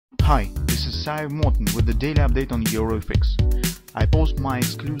Hi, this is Sive Morten with the daily update on EuroFX. I post my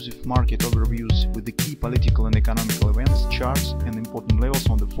exclusive market overviews with the key political and economical events, charts and important levels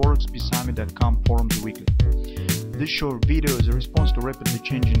on the ForexPeaceArmy.com forums weekly. This short video is a response to rapidly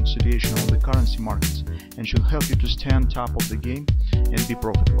changing situation on the currency markets and should help you to stay on top of the game and be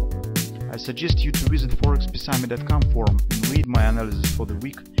profitable. I suggest you to visit ForexPeaceArmy.com forum and read my analysis for the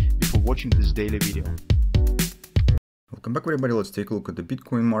week before watching this daily video. Welcome back everybody, let's take a look at the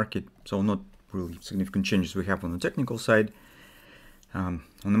Bitcoin market. So not really significant changes we have on the technical side. On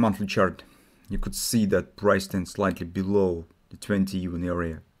the monthly chart you could see that price stands slightly below the 20 even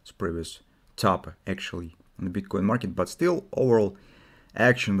area, its previous top actually on the Bitcoin market, but still overall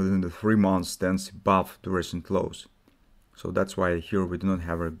action within the 3 months stands above the recent lows. So that's why here we do not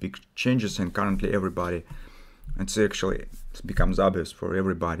have a big changes, and currently everybody, it becomes obvious for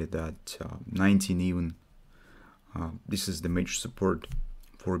everybody that 19 even this is the major support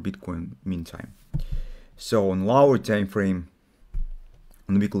for Bitcoin meantime. So on lower time frame,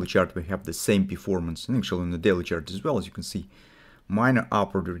 on the weekly chart we have the same performance, and actually on the daily chart as well. As you can see, minor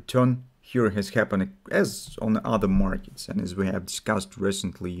upward return here has happened as on the other markets, and as we have discussed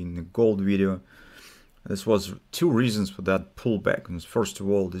recently in the gold video, this was two reasons for that pullback. And first of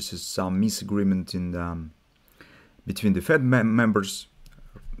all, this is some misagreement in between the Fed members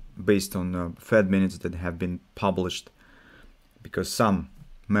based on Fed minutes that have been published, because some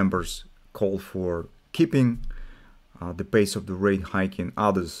members call for keeping the pace of the rate hiking,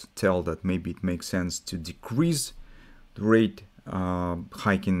 others tell that maybe it makes sense to decrease the rate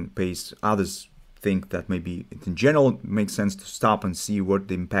hiking pace, others think that maybe it in general makes sense to stop and see what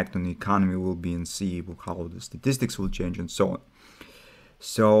the impact on the economy will be and see how the statistics will change and so on.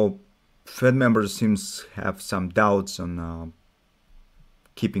 So Fed members seems have some doubts on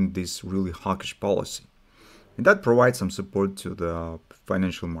keeping this really hawkish policy, and that provides some support to the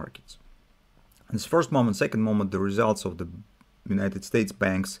financial markets. In this first moment, second moment, the results of the United States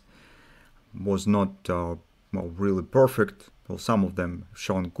banks was not really perfect. Well, some of them have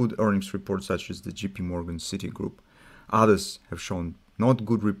shown good earnings reports, such as the JP Morgan, Citigroup. Others have shown not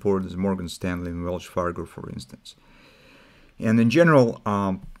good reports, Morgan Stanley and Wells Fargo, for instance. And in general,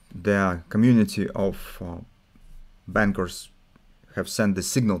 the community of bankers have sent the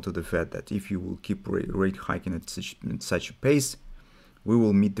signal to the Fed that if you will keep rate hiking at such a pace, we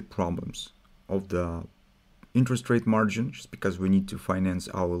will meet the problems of the interest rate margin, just because we need to finance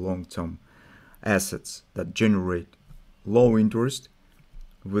our long-term assets that generate low interest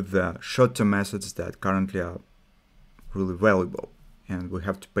with the short-term assets that currently are really valuable, and we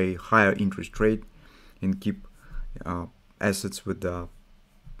have to pay higher interest rate and keep assets with the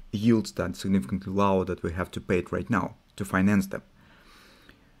yields that significantly lower that we have to pay it right now to finance them.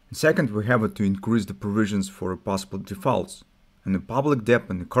 And second, we have to increase the provisions for possible defaults, and the public debt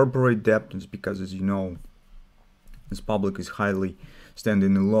and the corporate debt is because, as you know, this public is highly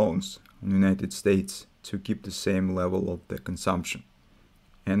standing in loans in the United States to keep the same level of the consumption.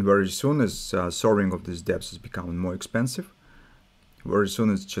 And very soon as serving of these debts is becoming more expensive, very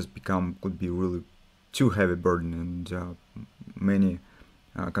soon it's just could be really too heavy burden, and many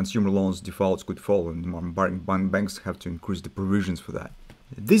consumer loans defaults could follow, and banks have to increase the provisions for that.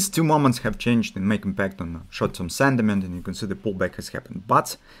 These two moments have changed and make impact on short-term sentiment, and you can see the pullback has happened,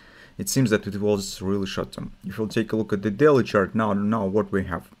 but it seems that it was really short-term. If you'll take a look at the daily chart now what we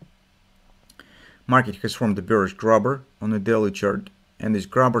have. Market has formed a bearish grabber on the daily chart, and this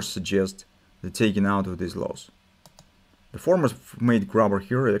grabber suggests the taking out of these lows. The former made grabber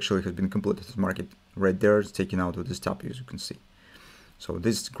here actually has been completed. This market right there is taken out of this top, as you can see. So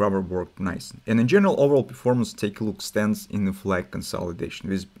this grabber worked nice. And in general, overall performance, take a look, stands in the flag consolidation.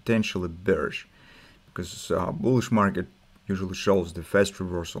 This is potentially bearish, because bullish market usually shows the fast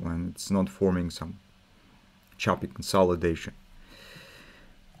reversal and it's not forming some choppy consolidation.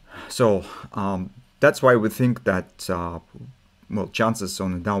 So that's why we think that well, chances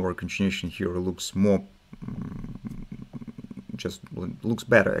on a downward continuation here looks more looks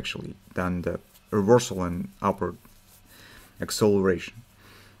better actually than the reversal and upward acceleration.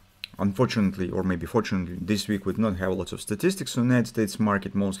 Unfortunately, or maybe fortunately, this week we do not have lots of statistics on the United States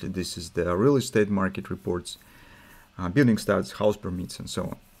market. Mostly this is the real estate market reports, building starts, house permits, and so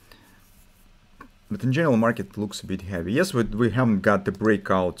on. But in general, market looks a bit heavy. Yes, we haven't got the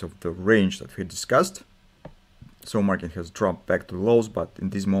breakout of the range that we discussed, so market has dropped back to the lows. But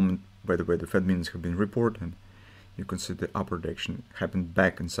in this moment, by the way, the Fed minutes have been reported, and you can see the upward action happened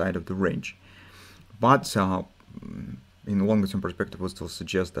back inside of the range. But in the longer term perspective, we still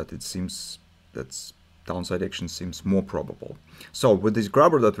suggest that it seems that downside action seems more probable. So with this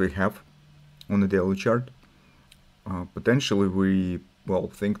grabber that we have on the daily chart, potentially we well,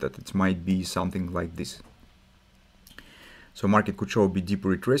 think that it might be something like this. So market could show a bit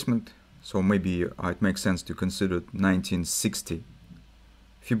deeper retracement. So maybe it makes sense to consider 1960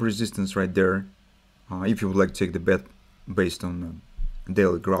 Fib resistance right there. If you would like to take the bet based on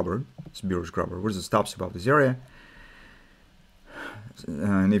daily grabber, it's bearish grabber, where's the stops above this area?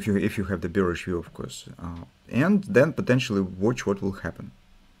 And if you have the bearish view, of course, and then potentially watch what will happen,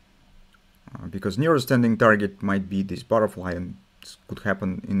 because nearest standing target might be this butterfly, and this could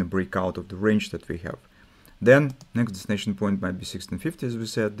happen in a breakout of the range that we have. Then next destination point might be 1650, as we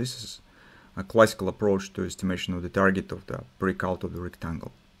said. This is a classical approach to estimation of the target of the breakout of the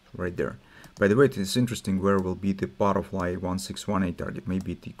rectangle right there. By the way, it is interesting where will be the butterfly 1618 target.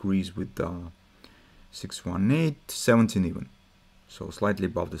 Maybe it agrees with 618, 17 even. So slightly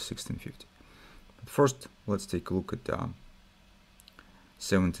above the 1650. But first, let's take a look at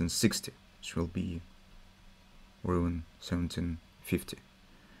 1760, which will be, or even 1750.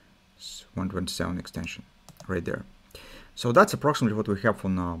 It's 127 extension right there. So that's approximately what we have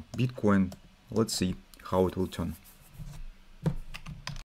on Bitcoin. Let's see how it will turn.